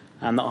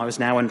 and that I was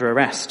now under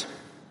arrest.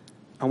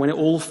 And when it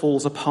all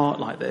falls apart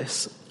like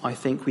this, I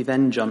think we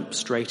then jump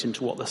straight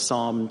into what the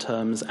psalm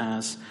terms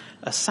as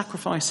a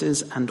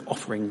sacrifices and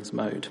offerings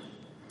mode.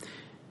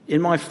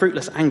 In my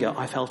fruitless anger,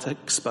 I felt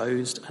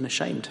exposed and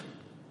ashamed.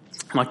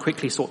 And I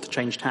quickly sought to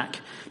change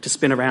tack, to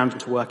spin around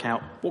and to work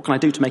out what can I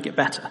do to make it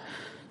better,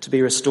 to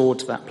be restored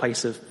to that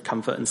place of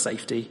comfort and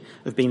safety,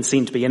 of being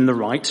seen to be in the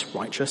right,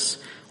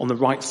 righteous, on the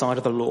right side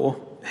of the law.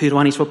 Who do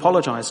I need to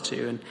apologise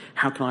to, and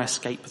how can I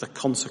escape the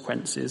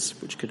consequences,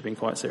 which could have been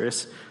quite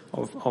serious,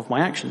 of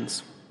my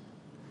actions?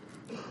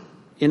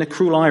 In a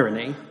cruel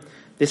irony,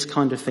 this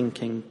kind of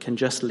thinking can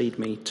just lead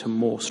me to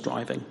more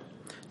striving,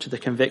 to the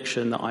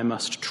conviction that I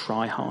must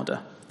try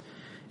harder.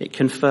 It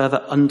can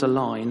further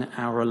underline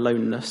our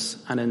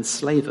aloneness and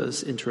enslave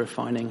us into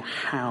refining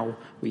how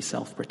we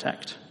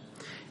self-protect.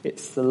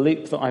 It's the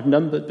loop that I've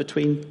numbered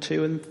between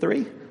 2 and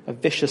 3, a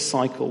vicious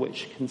cycle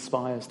which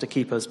conspires to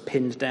keep us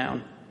pinned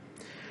down.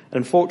 And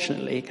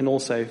unfortunately, it can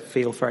also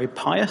feel very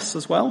pious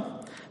as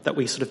well, that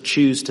we sort of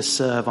choose to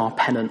serve our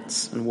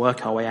penance and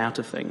work our way out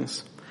of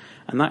things.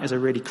 And that is a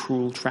really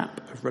cruel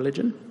trap of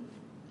religion.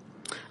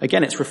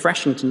 Again, it's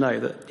refreshing to know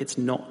that it's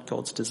not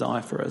God's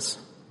desire for us.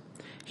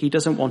 He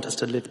doesn't want us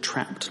to live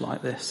trapped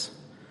like this.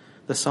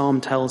 The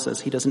psalm tells us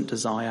he doesn't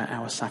desire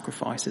our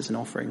sacrifices and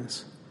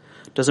offerings,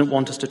 doesn't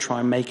want us to try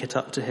and make it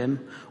up to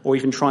him or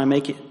even try and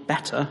make it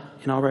better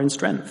in our own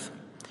strength.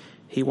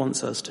 He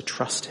wants us to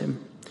trust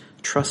him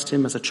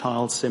as a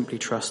child simply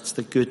trusts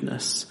the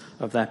goodness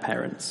of their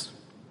parents.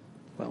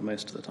 Well,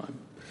 most of the time.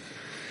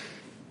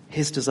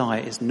 His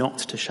desire is not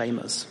to shame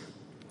us.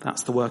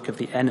 That's the work of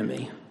the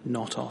enemy,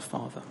 not our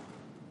Father.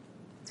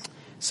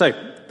 So,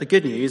 the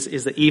good news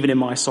is that even in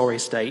my sorry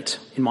state,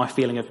 in my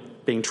feeling of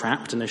being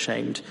trapped and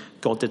ashamed,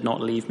 God did not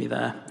leave me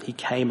there. He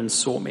came and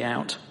sought me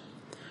out.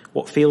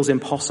 What feels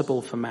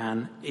impossible for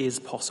man is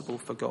possible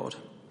for God.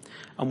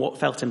 And what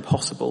felt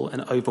impossible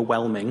and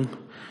overwhelming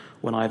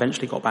when I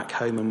eventually got back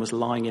home and was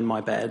lying in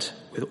my bed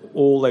with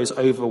all those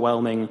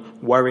overwhelming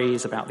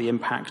worries about the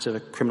impact of a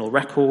criminal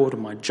record,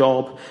 my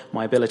job,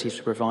 my ability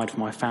to provide for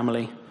my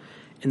family,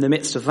 in the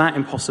midst of that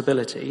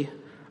impossibility,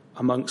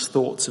 amongst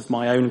thoughts of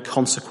my own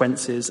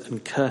consequences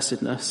and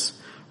cursedness,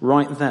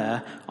 right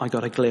there I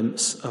got a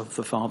glimpse of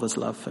the Father's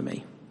love for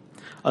me.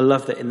 A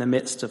love that in the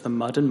midst of the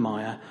mud and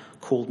mire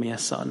called me a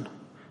son,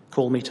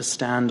 called me to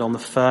stand on the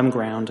firm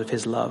ground of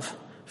his love,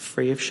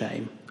 free of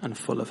shame and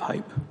full of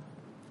hope.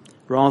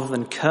 Rather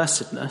than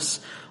cursedness,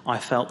 I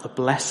felt the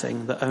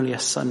blessing that only a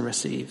son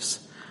receives,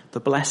 the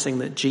blessing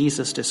that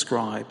Jesus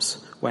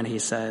describes when he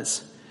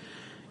says,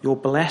 "You're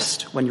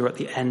blessed when you're at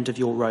the end of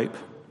your rope.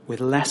 With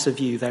less of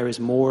you, there is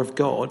more of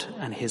God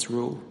and his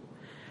rule.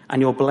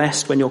 And you're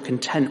blessed when you're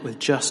content with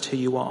just who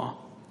you are,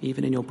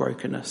 even in your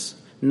brokenness.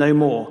 No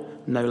more,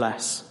 no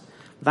less."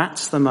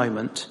 That's the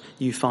moment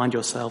you find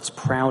yourselves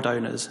proud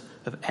owners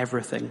of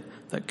everything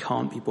that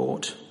can't be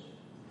bought.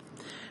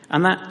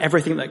 And that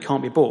everything that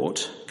can't be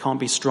bought, can't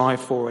be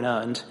strived for and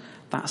earned,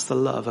 that's the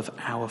love of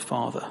our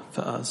Father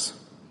for us.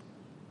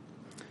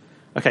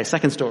 Okay,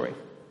 second story.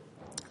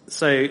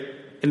 So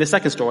in the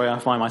second story, I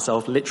find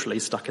myself literally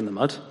stuck in the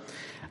mud.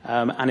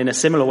 And in a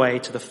similar way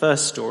to the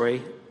first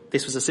story,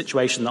 this was a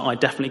situation that I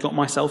definitely got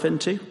myself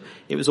into.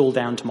 It was all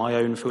down to my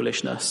own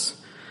foolishness.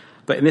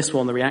 But in this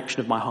one, the reaction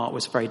of my heart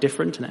was very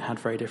different and it had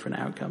very different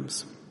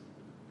outcomes.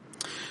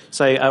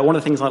 So one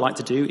of the things I like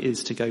to do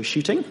is to go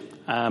shooting.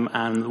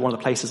 And one of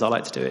the places I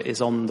like to do it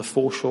is on the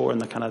foreshore and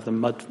the kind of the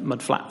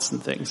mud flats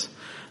and things.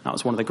 That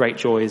was one of the great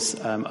joys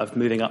of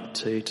moving up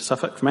to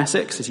Suffolk from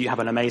Essex, is you have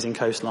an amazing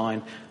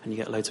coastline and you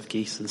get loads of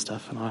geese and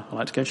stuff, and I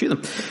like to go and shoot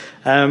them.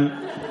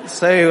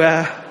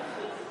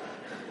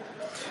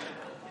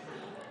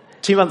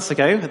 2 months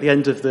ago, at the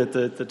end of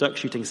the duck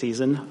shooting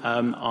season,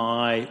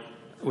 I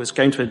was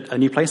going to a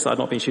new place that I'd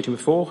not been shooting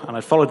before, and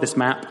I'd followed this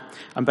map,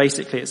 and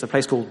basically it's a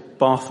place called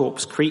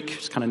Barthorpe's Creek,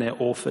 which is kind of near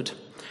Orford.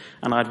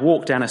 And I'd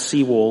walked down a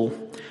seawall,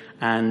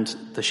 and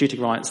the shooting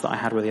rights that I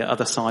had were the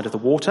other side of the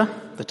water.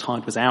 The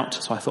tide was out,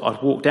 so I thought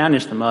I'd walk down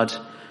into the mud,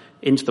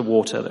 into the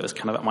water that was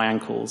kind of at my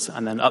ankles,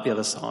 and then up the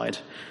other side,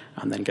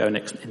 and then go and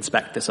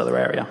inspect this other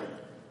area.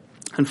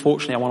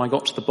 Unfortunately, when I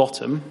got to the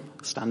bottom,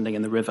 standing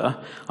in the river,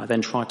 I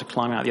then tried to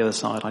climb out the other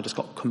side. I just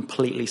got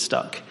completely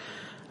stuck,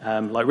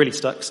 really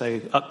stuck,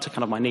 so up to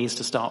kind of my knees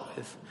to start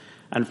with.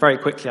 And very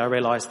quickly I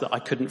realised that I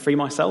couldn't free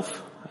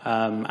myself,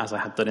 as I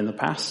had done in the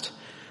past.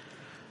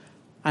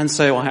 And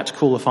so I had to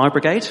call the fire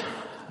brigade,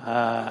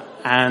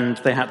 and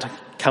they had to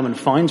come and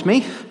find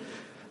me,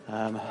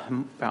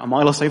 about a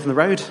mile or so from the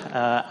road,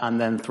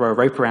 and then throw a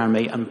rope around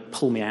me and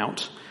pull me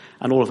out.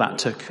 And all of that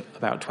took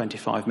about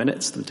 25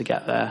 minutes for them to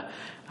get there.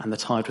 And the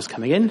tide was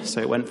coming in, so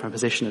it went from a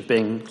position of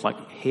being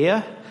like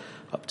here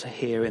up to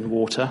here in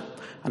water.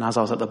 And as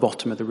I was at the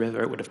bottom of the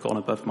river, it would have gone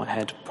above my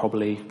head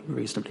probably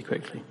reasonably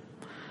quickly.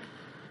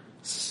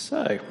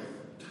 So,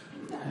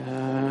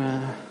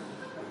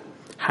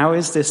 how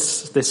is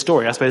this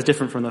story, I suppose,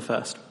 different from the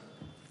first?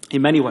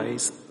 In many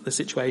ways, the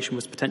situation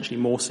was potentially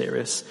more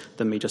serious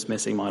than me just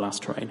missing my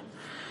last train.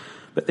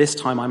 But this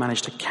time I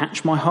managed to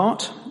catch my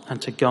heart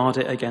and to guard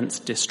it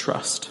against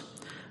distrust.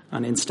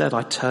 And instead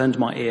I turned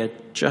my ear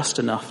just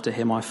enough to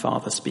hear my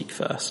Father speak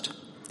first.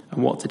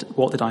 And what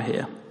did I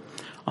hear?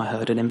 I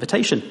heard an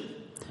invitation,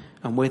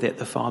 and with it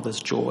the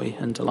Father's joy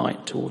and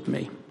delight toward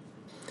me.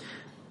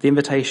 The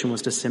invitation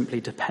was to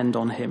simply depend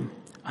on him,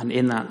 and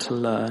in that to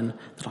learn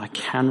that I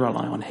can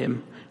rely on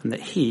him and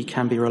that he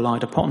can be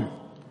relied upon.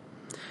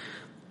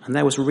 And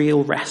there was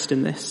real rest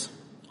in this.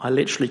 I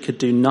literally could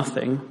do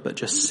nothing but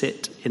just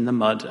sit in the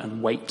mud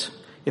and wait.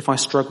 If I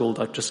struggled,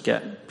 I'd just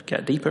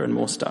get deeper and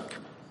more stuck.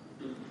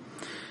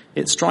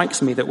 It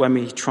strikes me that when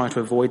we try to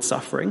avoid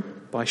suffering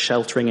by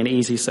sheltering in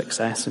easy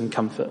success and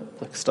comfort,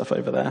 like stuff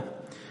over there,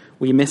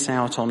 we miss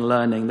out on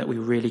learning that we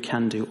really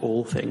can do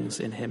all things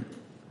in him.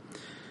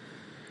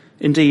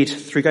 Indeed,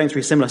 through going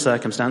through similar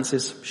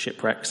circumstances,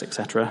 shipwrecks,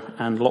 etc.,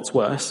 and lots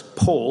worse,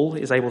 Paul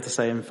is able to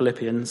say in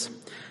Philippians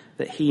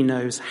that he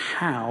knows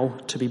how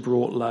to be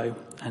brought low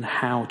and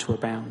how to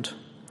abound,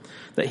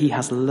 that he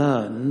has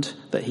learned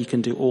that he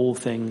can do all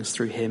things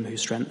through him who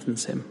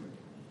strengthens him.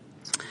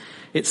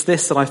 It's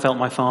this that I felt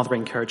my Father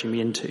encouraging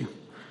me into,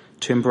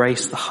 to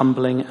embrace the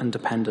humbling and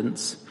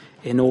dependence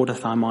in order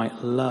that I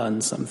might learn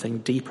something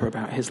deeper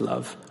about his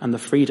love and the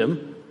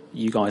freedom,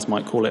 you guys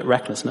might call it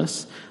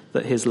recklessness,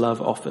 that his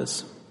love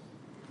offers.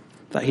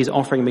 That he's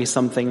offering me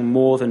something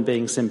more than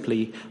being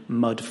simply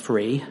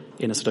mud-free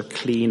in a sort of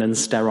clean and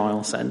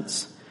sterile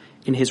sense.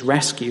 In his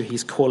rescue,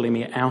 he's calling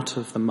me out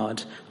of the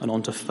mud and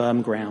onto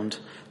firm ground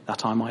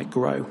that I might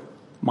grow,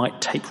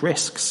 might take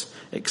risks,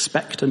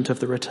 expectant of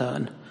the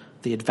return,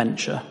 the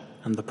adventure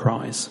and the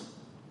prize.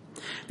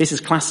 This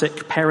is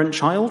classic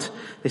parent-child.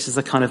 This is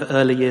the kind of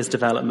early years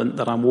development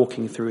that I'm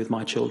walking through with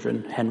my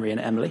children, Henry and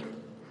Emily.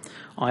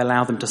 I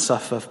allow them to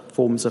suffer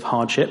forms of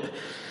hardship,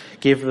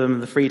 give them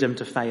the freedom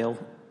to fail,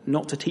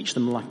 not to teach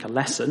them like a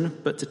lesson,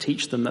 but to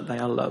teach them that they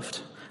are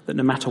loved, that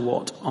no matter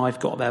what, I've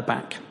got their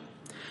back.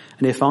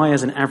 And if I,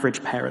 as an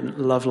average parent,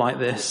 love like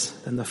this,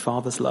 then the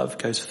Father's love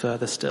goes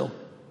further still.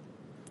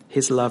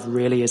 His love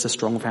really is a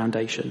strong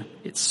foundation.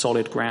 It's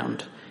solid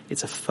ground.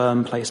 It's a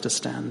firm place to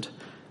stand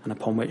and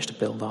upon which to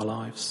build our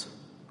lives.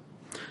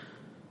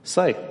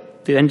 So,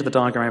 the end of the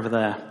diagram over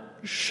there,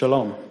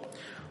 shalom.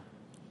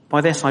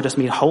 By this I just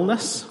mean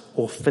wholeness,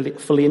 or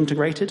fully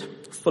integrated,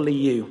 fully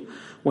you,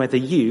 where the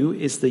you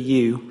is the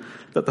you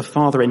that the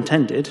Father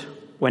intended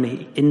when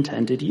he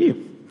intended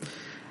you.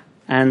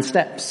 And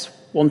steps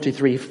 1, 2,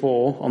 3,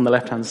 4 on the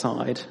left-hand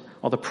side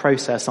are the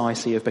process I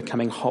see of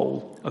becoming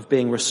whole, of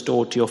being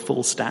restored to your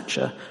full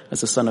stature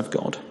as a son of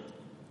God.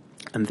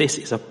 And this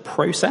is a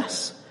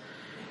process.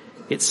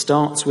 It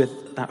starts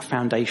with that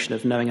foundation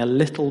of knowing a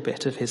little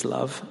bit of his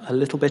love, a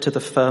little bit of the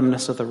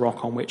firmness of the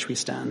rock on which we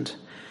stand.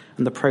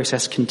 And the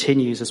process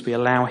continues as we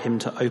allow him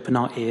to open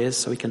our ears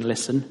so we can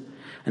listen.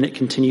 And it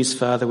continues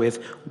further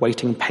with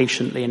waiting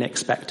patiently and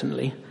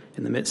expectantly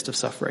in the midst of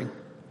suffering.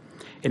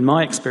 In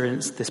my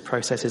experience, this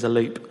process is a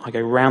loop. I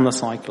go round the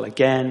cycle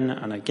again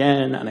and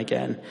again and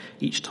again,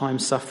 each time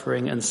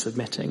suffering and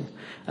submitting,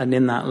 and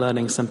in that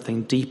learning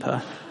something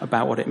deeper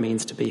about what it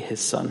means to be his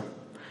son,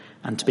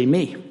 and to be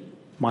me,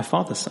 my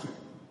Father's son.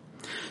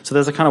 So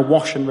there's a kind of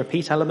wash and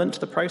repeat element to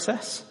the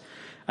process,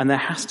 and there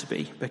has to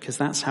be, because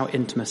that's how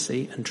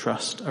intimacy and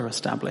trust are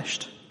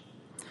established,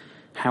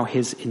 how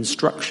his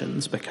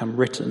instructions become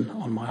written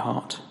on my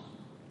heart.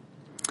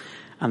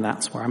 And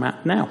that's where I'm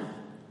at now.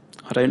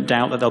 I don't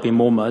doubt that there'll be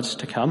more mud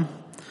to come,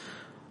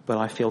 but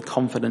I feel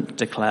confident to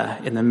declare,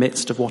 in the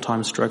midst of what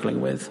I'm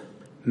struggling with,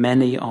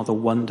 many are the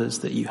wonders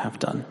that you have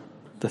done.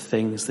 the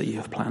things that you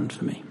have planned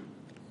for me.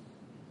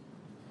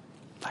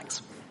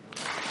 Thanks.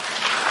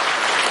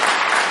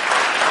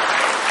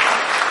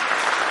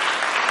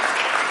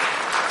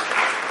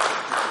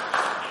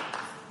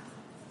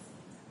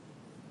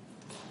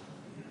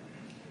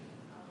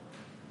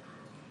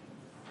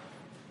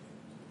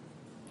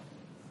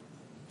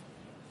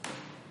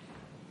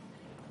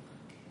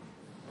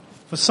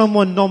 For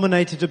someone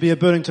nominated to be a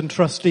Burlington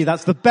trustee,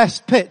 that's the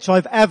best pitch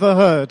I've ever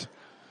heard.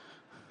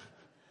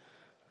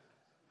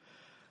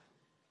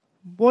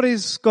 What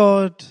is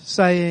God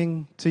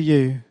saying to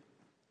you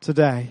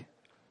today?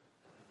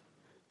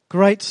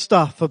 Great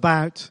stuff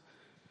about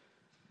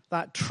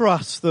that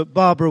trust that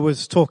Barbara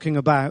was talking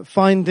about,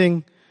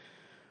 finding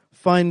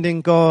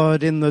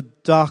God in the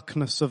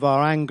darkness of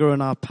our anger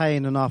and our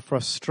pain and our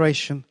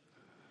frustration.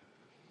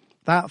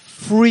 That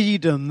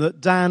freedom that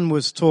Dan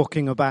was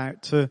talking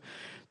about to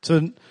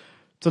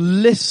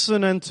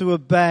listen and to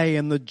obey,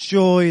 and the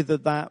joy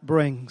that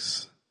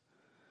brings.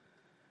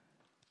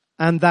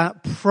 And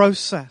that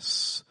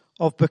process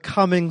of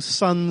becoming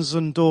sons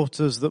and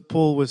daughters that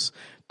Paul was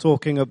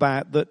talking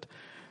about,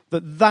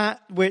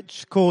 that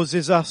which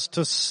causes us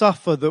to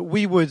suffer, that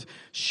we would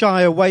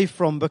shy away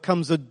from,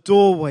 becomes a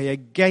doorway, a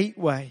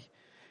gateway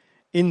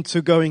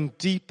into going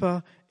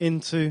deeper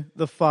into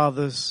the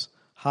Father's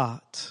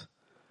heart.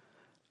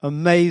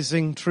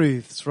 Amazing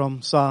truths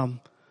from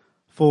Psalm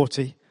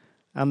 40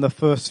 and the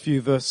first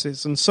few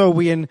verses. And so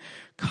we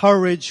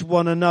encourage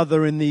one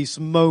another in these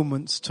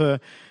moments to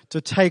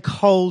take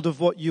hold of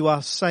what you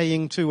are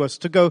saying to us,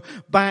 to go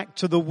back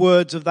to the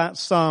words of that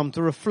psalm,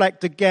 to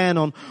reflect again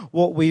on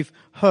what we've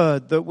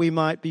heard, that we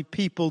might be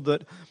people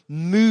that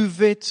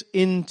move it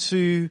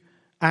into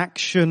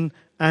action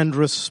and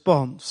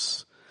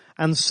response,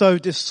 and so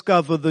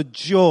discover the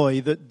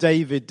joy that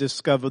David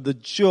discovered, the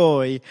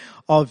joy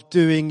of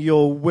doing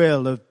your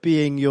will, of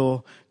being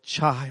your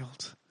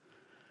child.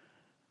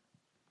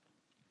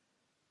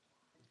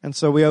 And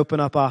so we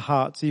open up our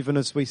hearts even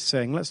as we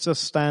sing. Let's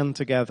just stand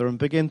together and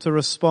begin to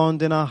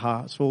respond in our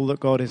hearts to all that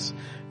God is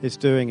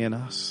doing in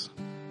us.